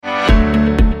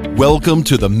Welcome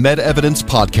to the MedEvidence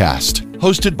Podcast,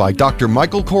 hosted by Dr.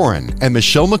 Michael Koren and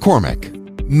Michelle McCormick.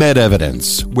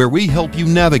 MedEvidence, where we help you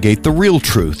navigate the real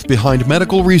truth behind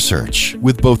medical research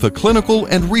with both a clinical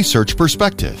and research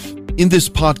perspective. In this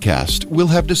podcast, we'll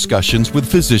have discussions with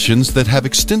physicians that have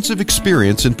extensive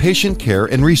experience in patient care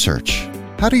and research.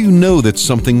 How do you know that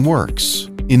something works?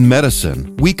 In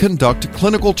medicine, we conduct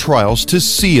clinical trials to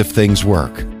see if things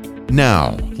work.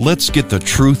 Now, let's get the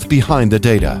truth behind the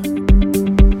data.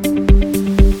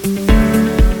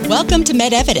 Welcome to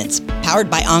MedEvidence, powered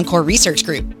by Encore Research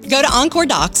Group. Go to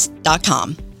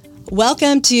EncoreDocs.com.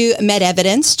 Welcome to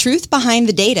MedEvidence, Truth Behind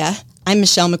the Data. I'm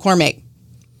Michelle McCormick.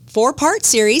 4-part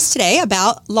series today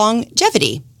about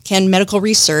longevity. Can medical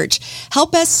research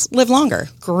help us live longer?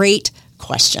 Great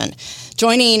question.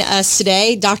 Joining us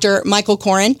today, Dr. Michael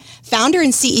Koren, founder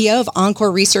and CEO of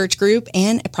Encore Research Group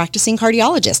and a practicing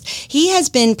cardiologist. He has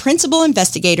been principal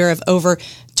investigator of over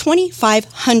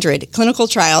 2,500 clinical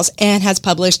trials and has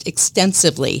published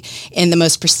extensively in the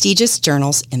most prestigious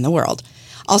journals in the world.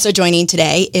 Also joining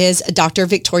today is Dr.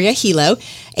 Victoria Hilo,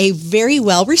 a very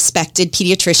well-respected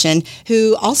pediatrician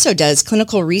who also does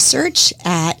clinical research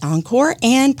at Encore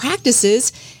and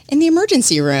practices in the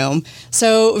emergency room.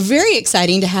 So very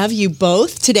exciting to have you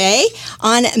both today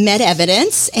on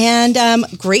MedEvidence, and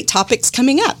great topics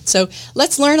coming up. So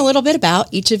let's learn a little bit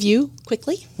about each of you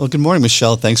quickly. Well, good morning,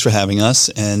 Michelle. Thanks for having us.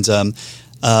 And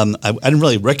I didn't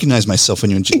really recognize myself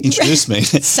when you introduced me.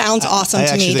 Sounds awesome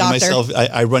to me, Doctor.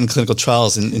 I run clinical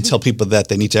trials and tell people that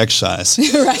they need to exercise.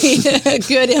 Right.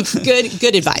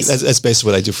 Good advice. That's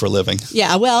basically what I do for a living.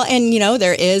 Yeah, well, and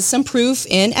there is some proof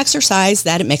in exercise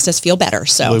that it makes us feel better.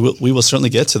 So we will certainly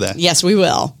get to that. Yes, we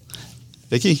will.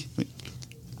 Vicki?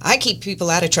 I keep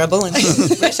people out of trouble and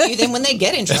rescue them when they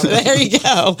get in trouble. There you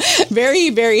go.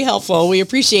 Very, very helpful. We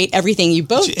appreciate everything you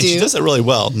both do. She does that really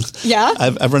well. Yeah?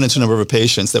 I've run into a number of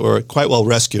patients that were quite well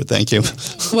rescued. Thank you.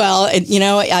 Well,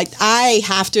 I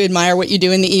have to admire what you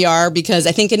do in the ER because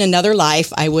I think in another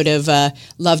life I would have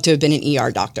loved to have been an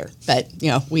ER doctor. But,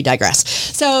 we digress.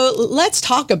 So let's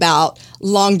talk about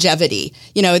longevity.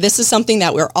 This is something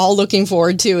that we're all looking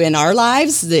forward to in our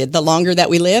lives, the longer that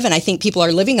we live. And I think people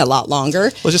are living a lot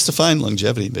longer. Well, just define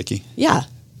longevity, Vicki. Yeah.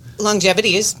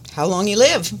 Longevity is how long you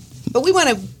live. But we want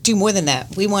to do more than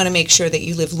that. We want to make sure that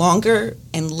you live longer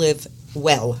and live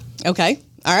well. Okay.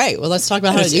 All right. Well, let's talk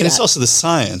about how to do that. And it's also the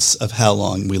science of how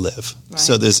long we live. Right.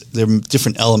 So there are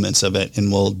different elements of it,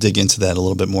 and we'll dig into that a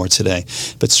little bit more today.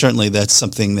 But certainly that's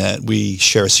something that we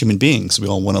share as human beings. We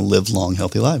all want to live long,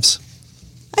 healthy lives.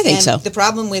 I think so. The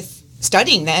problem with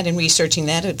studying that and researching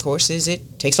that, of course, is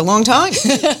it takes a long time.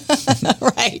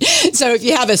 Right. So if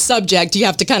you have a subject, you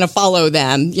have to kind of follow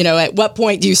them. At what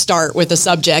point do you start with a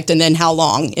subject and then how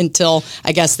long until,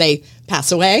 I guess, they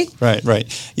pass away?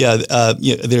 Right. Yeah.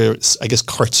 There's, I guess,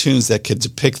 cartoons that could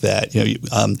depict that.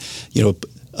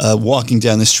 Walking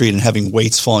down the street and having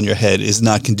weights fall on your head is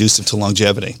not conducive to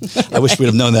longevity. Right. I wish we'd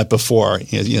have known that before.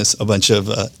 A bunch of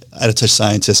out-of-touch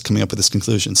scientists coming up with this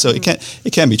conclusion. So it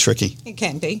can be tricky. It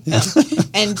can be. Yeah.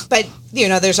 But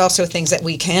there's also things that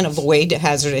we can avoid,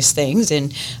 hazardous things,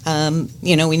 and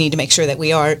we need to make sure that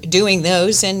we are doing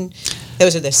those, and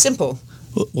those are the simple.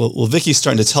 Well, Vicki's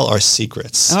starting to tell our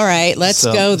secrets. All right, let's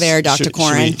go there, Dr.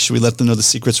 Koren. Should we let them know the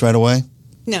secrets right away?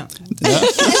 No.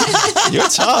 You're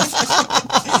tough.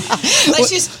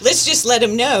 Let's just let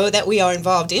them know that we are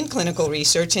involved in clinical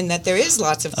research and that there is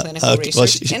lots of clinical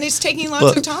research, and it's taking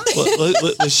lots of time.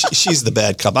 She's the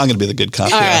bad cop. I'm going to be the good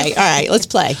cop. All right. Let's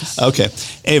play. Okay.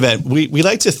 Anyway, we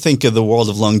like to think of the world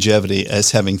of longevity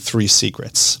as having 3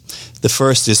 secrets. The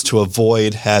first is to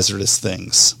avoid hazardous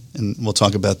things. And we'll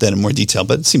talk about that in more detail,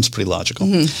 but it seems pretty logical.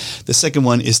 Mm-hmm. The second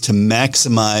one is to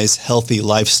maximize healthy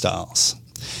lifestyles.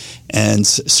 And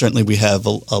certainly we have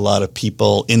a lot of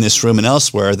people in this room and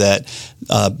elsewhere that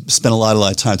spend a lot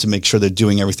of time to make sure they're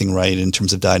doing everything right in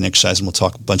terms of diet and exercise, and we'll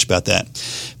talk a bunch about that.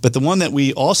 But the one that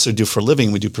we also do for a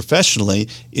living, we do professionally,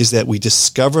 is that we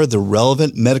discover the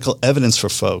relevant medical evidence for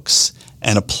folks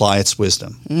and apply its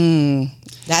wisdom.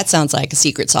 That sounds like a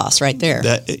secret sauce right there.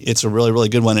 It's a really, really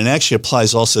good one, and actually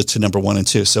applies also to number 1 and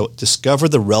 2. So discover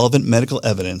the relevant medical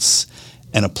evidence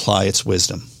and apply its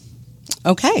wisdom.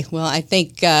 Okay. Well, I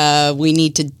think we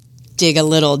need to dig a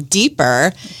little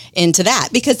deeper into that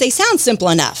because they sound simple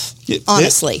enough,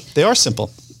 honestly. They are simple.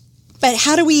 But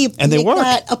how do we make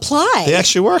that apply? They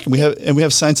actually work, and we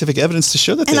have scientific evidence to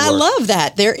show that they work. And I love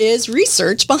that. There is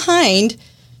research behind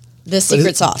the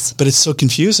secret sauce. But it's so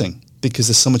confusing because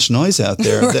there's so much noise out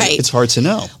there that it's hard to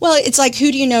know. Well, it's like,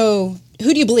 who do you know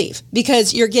who do you believe?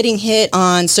 Because you're getting hit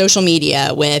on social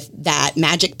media with that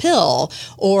magic pill,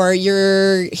 or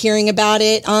you're hearing about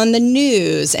it on the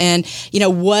news. And,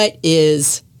 what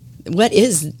is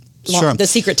Sure. the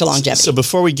secret to longevity? So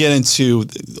before we get into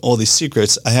all these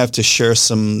secrets, I have to share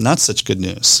some not such good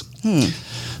news.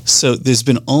 So there's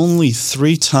been only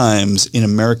 3 times in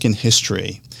American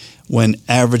history when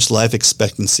average life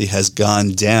expectancy has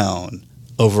gone down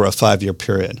over a 5-year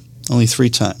period. Only 3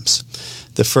 times.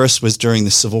 The first was during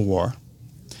the Civil War.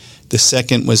 The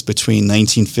second was between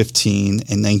 1915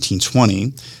 and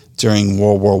 1920 during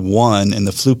World War I and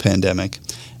the flu pandemic.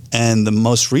 And the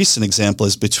most recent example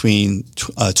is between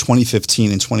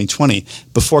 2015 and 2020,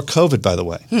 before COVID, by the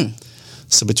way.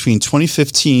 So between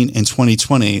 2015 and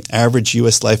 2020, average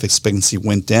U.S. life expectancy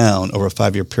went down over a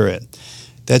 5-year period.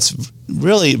 That's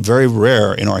really very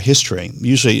rare in our history.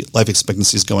 Usually life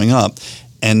expectancy is going up,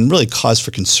 and really cause for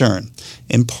concern.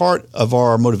 And part of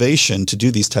our motivation to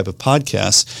do these type of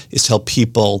podcasts is to help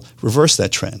people reverse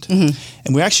that trend. And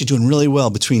we're actually doing really well.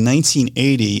 Between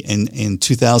 1980 and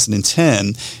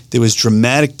 2010, there was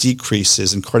dramatic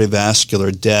decreases in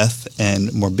cardiovascular death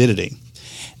and morbidity.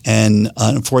 And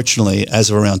unfortunately, as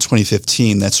of around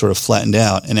 2015, that sort of flattened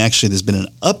out. And actually, there's been an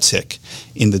uptick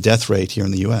in the death rate here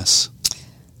in the U.S.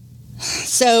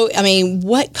 So,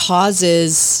 what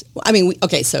causes,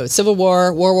 so Civil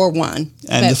War, World War I.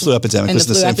 And the flu epidemic was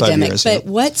the same 5 years. But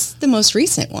what's the most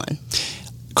recent one?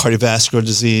 Cardiovascular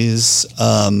disease,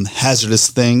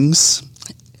 hazardous things.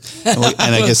 And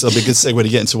I guess it'll be a good segue to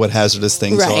get into what hazardous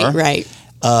things are. Right.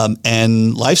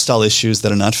 And lifestyle issues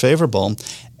that are not favorable,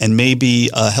 and maybe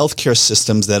healthcare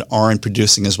systems that aren't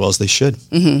producing as well as they should.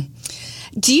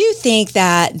 Do you think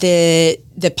that the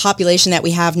population that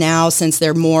we have now, since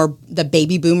they're more the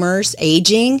baby boomers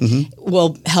aging,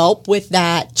 will help with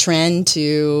that trend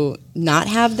to not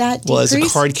have that decrease? Well, as a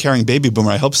card-carrying baby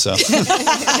boomer, I hope so.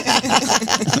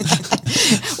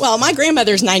 Well, my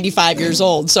grandmother's 95 years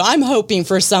old, so I'm hoping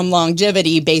for some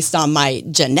longevity based on my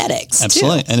genetics.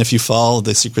 Absolutely. Too. And if you follow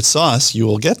the secret sauce, you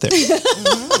will get there.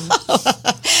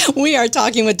 We are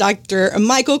talking with Dr.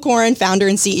 Michael Koren, founder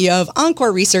and CEO of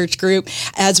Encore Research Group,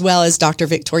 as well as Dr.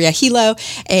 Victoria Hilo,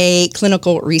 a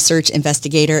clinical research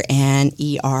investigator and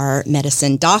ER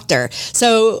medicine doctor.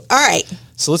 So, all right.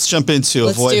 So let's jump into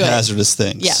avoid hazardous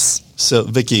things. Yes. So,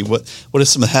 Vicki, what are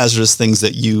some of the hazardous things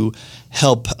that you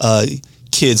help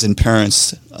kids and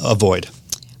parents avoid?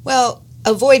 Well,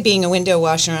 avoid being a window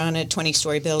washer on a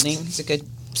 20-story building is a good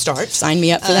start. Sign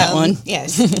me up for that one.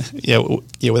 Yes. Yeah,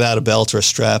 without a belt or a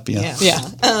strap. Yeah.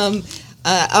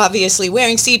 Obviously,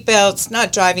 wearing seatbelts,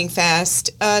 not driving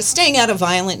fast, staying out of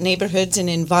violent neighborhoods and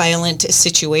in violent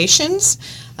situations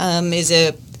is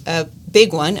a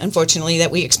big one, unfortunately,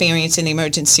 that we experience in the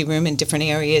emergency room in different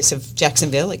areas of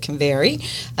Jacksonville. It can vary.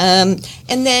 And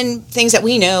then things that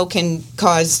we know can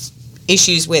cause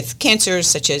issues with cancers,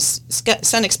 such as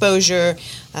sun exposure,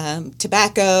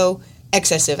 tobacco,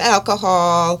 excessive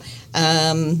alcohol,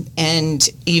 and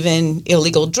even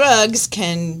illegal drugs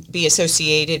can be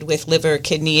associated with liver,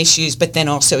 kidney issues, but then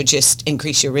also just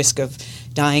increase your risk of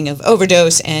dying of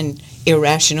overdose and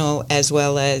irrational as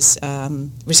well as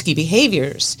risky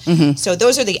behaviors. So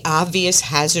those are the obvious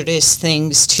hazardous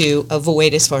things to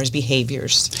avoid as far as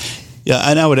behaviors. Yeah,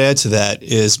 and I would add to that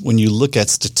is when you look at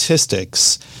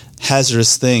statistics,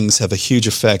 hazardous things have a huge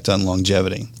effect on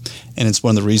longevity. And it's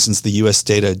one of the reasons the U.S.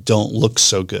 data don't look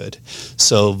so good.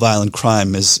 So violent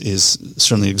crime is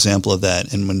certainly an example of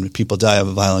that. And when people die of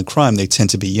a violent crime, they tend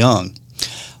to be young.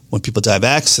 When people die of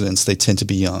accidents, they tend to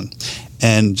be young.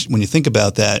 And when you think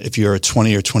about that, if you're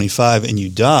 20 or 25 and you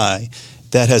die,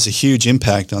 that has a huge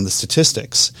impact on the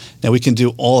statistics. Now, we can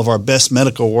do all of our best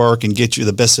medical work and get you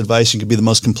the best advice. You can be the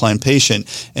most compliant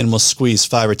patient, and we'll squeeze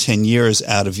 5 or 10 years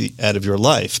out of your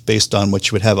life based on what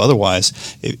you would have otherwise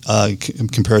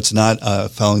compared to not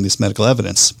following this medical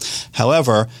evidence.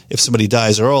 However, if somebody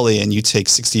dies early and you take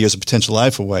 60 years of potential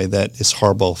life away, that is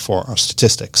horrible for our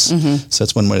statistics. So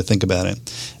that's one way to think about it.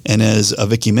 And as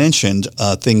Vicki mentioned,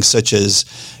 things such as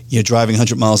driving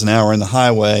 100 miles an hour in the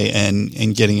highway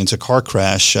and getting into a car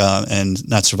crash and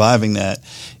not surviving that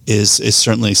is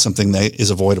certainly something that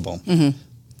is avoidable.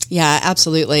 Yeah,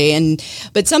 absolutely.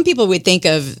 But some people would think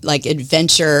of like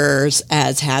adventures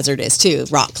as hazardous too.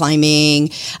 Rock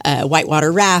climbing,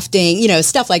 whitewater rafting,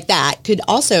 stuff like that could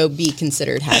also be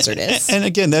considered hazardous. And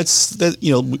again,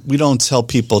 we don't tell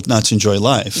people not to enjoy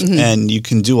life. And you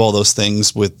can do all those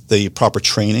things with the proper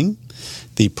training,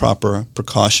 the proper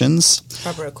precautions,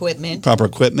 proper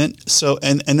equipment. So,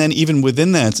 and then even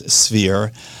within that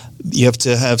sphere, you have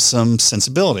to have some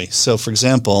sensibility. So, for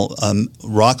example,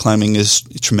 rock climbing is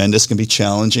tremendous, can be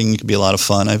challenging, it can be a lot of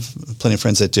fun. I have plenty of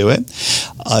friends that do it.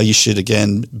 You should,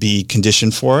 again, be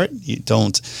conditioned for it. You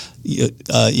don't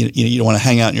want to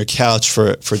hang out on your couch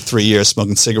for 3 years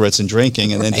smoking cigarettes and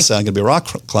drinking and then decide I'm going to be a rock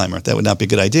climber. That would not be a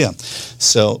good idea.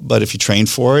 So, but if you train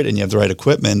for it and you have the right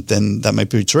equipment, then that might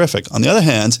be terrific. On the other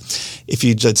hand, if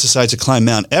you decide to climb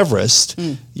Mount Everest,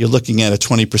 you're looking at a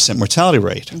 20% mortality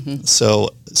rate. Mm-hmm. So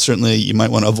certainly you might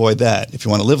want to avoid that if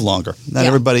you want to live longer. Not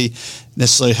everybody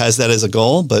necessarily has that as a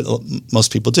goal, but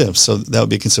most people do. So that would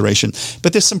be a consideration.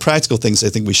 But there's some practical things I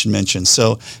think we should mention.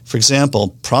 So, for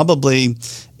example, probably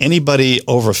anybody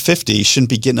over 50 shouldn't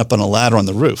be getting up on a ladder on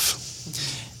the roof.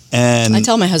 And I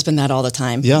tell my husband that all the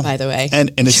time, by the way.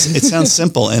 And it sounds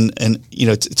simple. And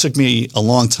it took me a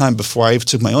long time before I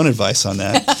took my own advice on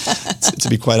that, to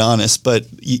be quite honest. But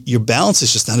your balance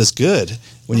is just not as good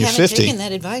when you're 50. I haven't taken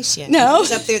that advice yet. No. I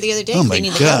was up there the other day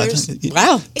cleaning the gutters.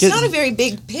 Wow. It's not a very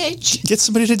big pitch. Get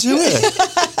somebody to do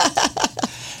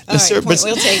it. All right, point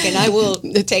well taken. I will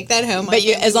take that home. But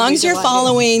as long as you're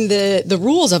following the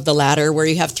rules of the ladder where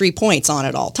you have 3 points on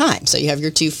at all times. So you have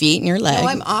your 2 feet and your leg. No,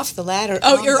 I'm off the ladder.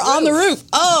 Oh, you're on the roof.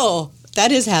 Oh,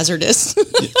 that is hazardous.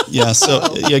 Yeah. So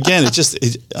again,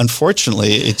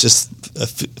 unfortunately,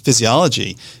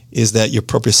 physiology is that your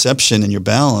proprioception and your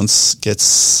balance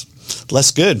gets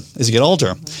less good as you get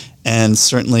older. And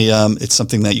certainly it's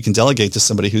something that you can delegate to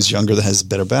somebody who's younger that has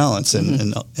better balance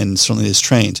and certainly is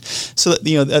trained. So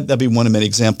that'd be one of many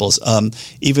examples.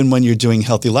 Even when you're doing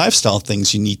healthy lifestyle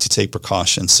things, you need to take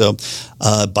precautions. So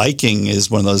biking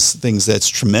is one of those things that's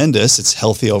tremendous. It's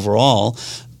healthy overall,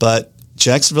 but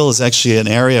Jacksonville is actually an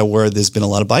area where there's been a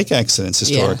lot of bike accidents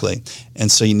historically. Yeah.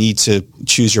 And so you need to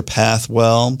choose your path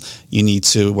well. You need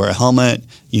to wear a helmet.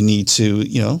 You need to,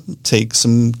 take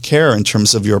some care in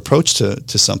terms of your approach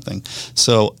to something.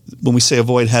 So when we say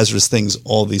avoid hazardous things,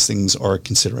 all these things are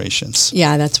considerations.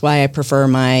 Yeah, that's why I prefer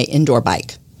my indoor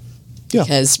bike. Yeah.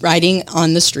 Because riding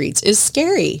on the streets is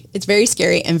scary. It's very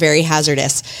scary and very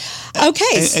hazardous.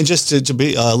 Okay. And just to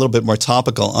be a little bit more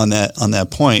topical on that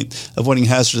point, avoiding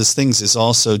hazardous things is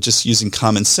also just using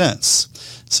common sense.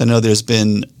 So I know there's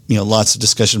been lots of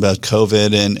discussion about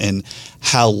COVID and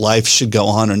how life should go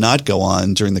on or not go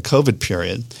on during the COVID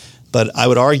period. But I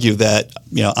would argue that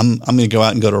I'm going to go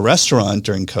out and go to a restaurant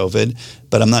during COVID,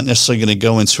 but I'm not necessarily going to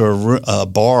go into a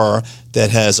bar that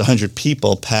has 100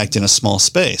 people packed in a small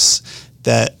space.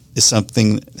 That is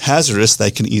something hazardous that I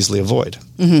can easily avoid.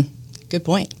 Mm-hmm. Good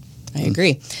point. I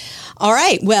agree. All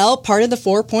right. Well, part of the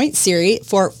four-part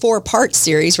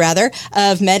series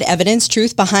of Med Evidence,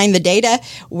 Truth Behind the Data,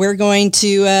 we're going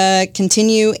to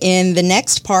continue in the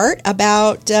next part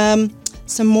about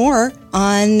some more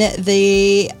on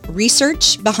the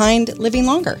research behind living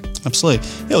longer. Absolutely.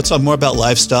 We'll talk more about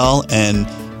lifestyle and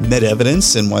med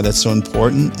evidence and why that's so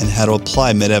important and how to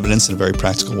apply med evidence in a very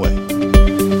practical way.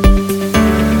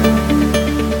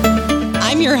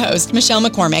 I'm your host, Michelle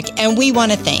McCormick, and we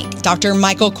want to thank Dr.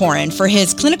 Michael Koren for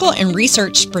his clinical and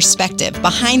research perspective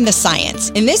behind the science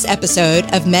in this episode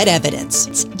of Med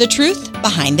Evidence, the truth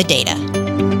behind the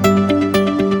data.